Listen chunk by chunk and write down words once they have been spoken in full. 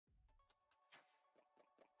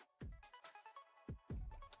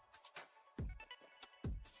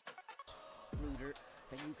midfielder,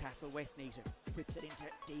 the Newcastle West native, whips it into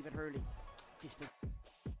David Hurley,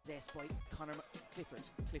 dispossessed by Conor Clifford.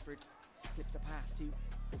 Clifford slips a pass to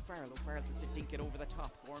O'Farrell. O'Farrell tries to dink it over the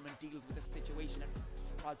top. Gorman deals with the situation and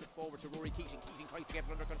prods it forward to Rory Keating. Keating tries to get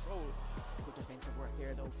it under control. Good defensive work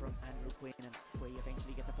there though from Andrew Quinn, and Bray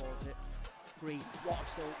eventually get the ball to Green.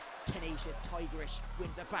 Walsh though, tenacious, tigerish,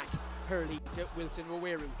 wins it back. Hurley to Wilson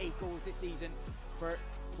Waweru. 8 goals this season for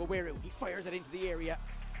Waweru. He fires it into the area,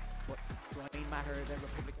 but Brian Maher, the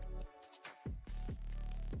Republican,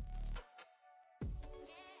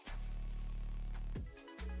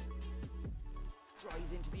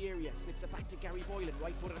 drives into the area, slips it back to Gary Boylan,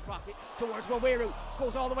 right footed across it towards Waweru,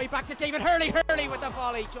 goes all the way back to David Hurley. Hurley with the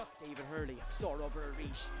volley, just David Hurley, Sora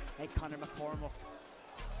Burrish, Conor McCormack,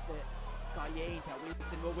 the Gallienta,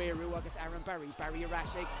 Wilson Waweru, agus Aaron Barry, Barry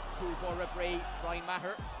Arashig, Coolborough Bray, Brian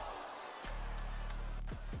Maher,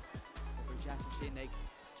 over Jason Shinnig,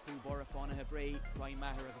 Coolborough Fonaha Bray, Brian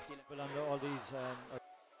Maher, agus Dylan. Well, on all these,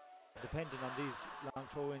 depending on these long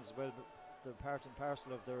throw-ins as well, but they're part and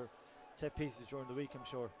parcel of their set pieces during the week, I'm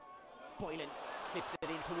sure. Boylan slips it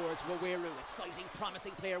in towards Waweru. Exciting,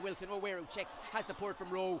 promising player Wilson Waweru checks, has support from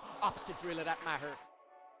Rowe, opts to drill it at Maher.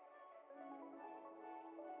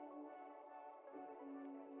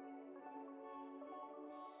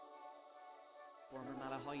 Former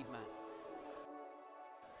Malahide man.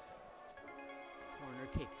 Corner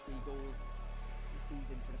kick, 3 goals this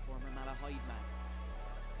season for the former Malahide man.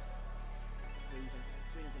 Craven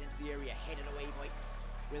drills it into the area, headed away by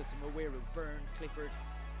Wilson Waweru. Byrne, Clifford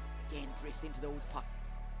again drifts into those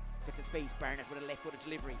pockets of space. Barnett with a left-footed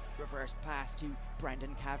delivery. Reverse pass to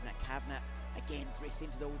Brandon Kavanagh. Kavanagh again drifts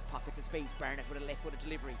into those pockets of space. Barnett with a left-footed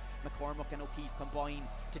delivery. McCormack and O'Keefe combine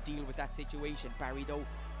to deal with that situation. Barry though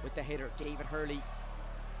with the header. David Hurley.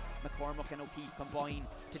 McCormack and O'Keefe combine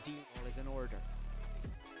to deal. All is in order.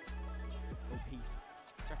 O'Keefe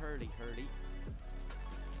to Hurley. Hurley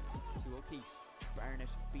to O'Keefe. Barnett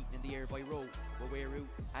beaten in the air by Rowe. Waweru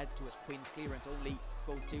adds to it. Quinn's clearance only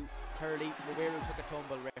goes to Hurley. Waweru took a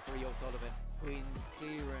tumble, referee O'Sullivan. Quinn's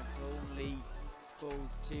clearance only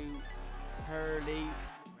goes to Hurley.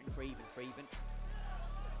 Craven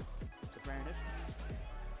to Barnett.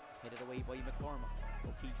 Headed away by McCormack.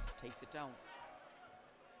 O'Keefe takes it down.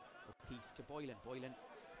 O'Keefe to Boylan. Boylan,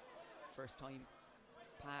 first time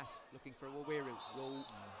pass, looking for Waweru. Rowe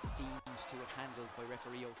deemed to have handled by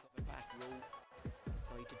referee O'Sullivan. Back Rowe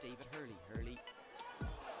inside to David Hurley. Hurley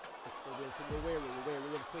looks for Wilson Waweru.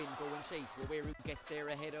 Waweru and Quinn go and chase. Waweru gets there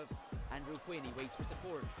ahead of Andrew Quinn. He waits for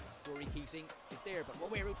support. Rory Keating is there, but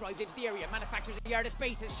Waweru drives into the area, manufactures a yard of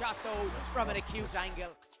space. His shot though from an acute angle.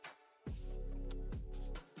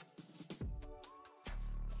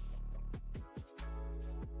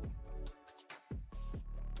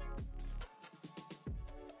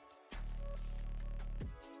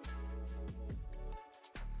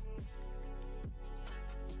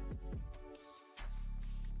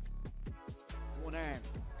 One arm,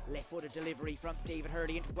 left-footed delivery from David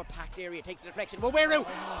Hurley into a packed area, takes a deflection. Waweru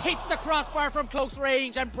hits the crossbar from close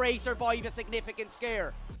range, and Bray survive a significant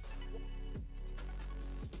scare.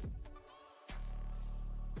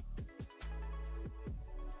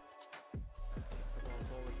 Gets the ball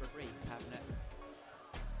forward for Bray. Kavanagh.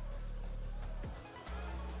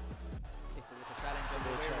 Clifford with a challenge on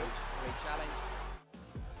Waweru. Great challenge.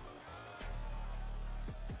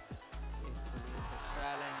 Clifford with a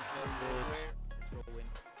challenge on Waweru. Throw in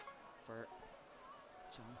for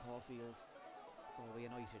John Caulfield's Galway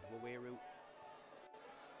United. Waweru,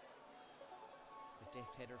 a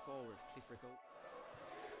deft header forward. Clifford though,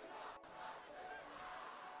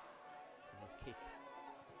 and his kick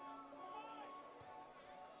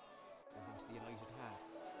goes into the United half.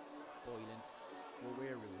 Boylan,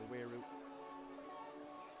 Waweru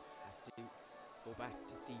has to go back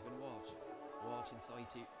to Stephen Walsh. Walsh inside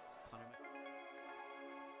to Conor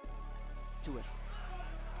to it.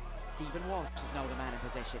 Stephen Walsh is now the man in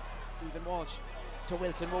possession. Stephen Walsh to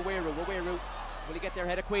Wilson Waweru. Waweru, will he get there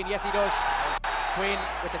ahead of Quinn? Yes, he does. Quinn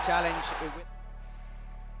with the challenge.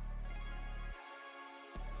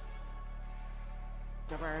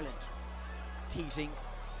 To Ireland. Keating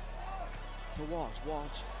to Walsh.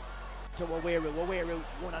 Walsh to Waweru. Waweru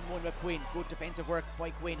one-on-one with Quinn. Good defensive work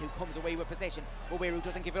by Quinn, who comes away with possession. Waweru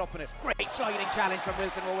doesn't give it up on it. Great sliding challenge from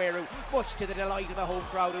Wilson Waweru, much to the delight of the home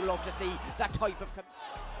crowd who love to see that type of.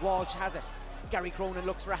 Walsh has it. Gary Cronin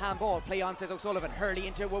looks for a handball. Play on, says O'Sullivan. Hurley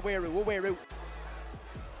into Waweru. Waweru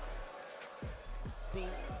being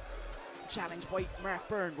challenged by Mark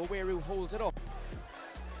Byrne. Waweru holds it up.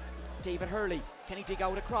 David Hurley, can he dig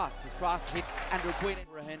out a cross? His cross hits Andrew Quinn.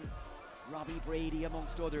 Robbie Brady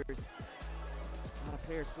amongst others. A lot of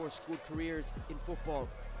players forced good careers in football.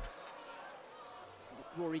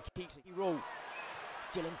 Rory Keating, Rowe,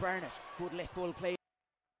 Dylan Barnett, good left full play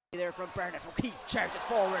there from Barnett. O'Keefe charges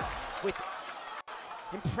forward with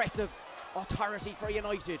impressive authority for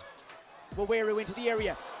United. Waweru into the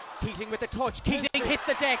area, Keating with the touch, Keating hits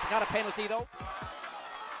the deck, not a penalty though.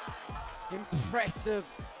 Impressive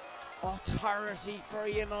authority for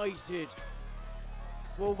United.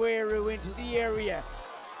 Waweru into the area,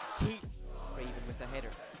 Keating, Craven with the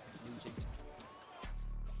header, Nugent.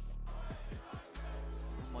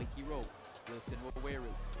 Mikey Rowe, Wilson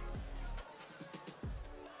Waweru.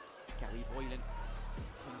 Gary Boylan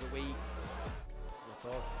comes away.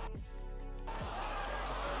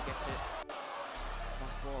 Just couldn't get to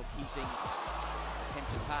that ball. Keating,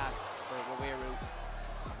 attempted pass for Waweru.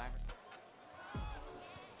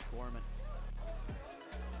 Gorman.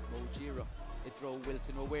 Mojiro. It throw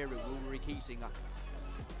Wilson Waweru. Rory Keating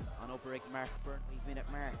on upper mark. 5-minute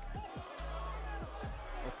mark.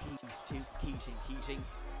 O'Keefe to Keating. Keating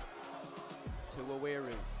to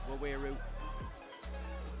Waweru. Waweru.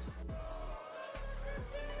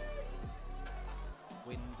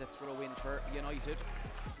 Wins a throw in for United.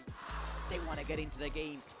 They want to get into the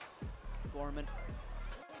game. Gorman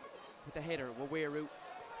with the header. Waweru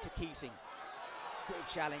to Keating. Good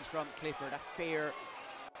challenge from Clifford. A fair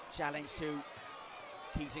challenge to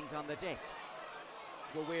Keating's on the deck.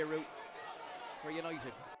 Waweru for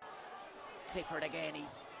United. Clifford again.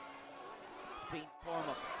 He's been warm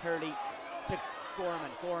up. Hurley to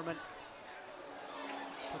Gorman. Gorman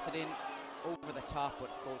puts it in over the top, but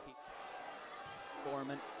goalkeeper.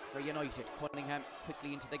 Gorman for United. Cunningham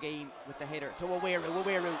quickly into the game with the header to Waweru.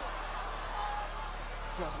 Waweru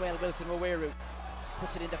does well. Wilson Waweru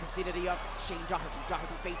puts it in the vicinity of Shane Doherty.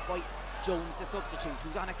 Doherty faced by Jones, the substitute,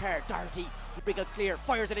 who's on a card. Doherty, he wriggles clear,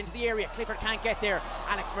 fires it into the area. Clifford can't get there.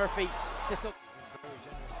 Alex Murphy, the sub.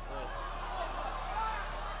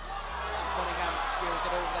 Cunningham steers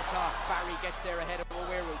it over the top. Barry gets there ahead of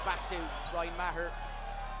Waweru. Back to Ryan Maher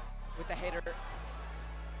with the header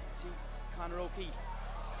to Conor O'Keefe.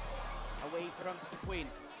 Away from Quinn.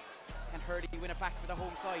 Can Hurley win it back for the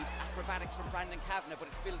home side? Acrobatics from Brandon Kavanagh, but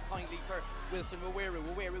it spills kindly for Wilson Waweru.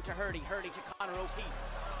 Waweru to Hurley. Hurley to Conor O'Keefe.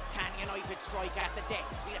 Can United strike at the deck?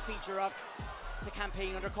 It's been a feature of the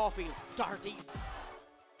campaign under Caulfield. Doherty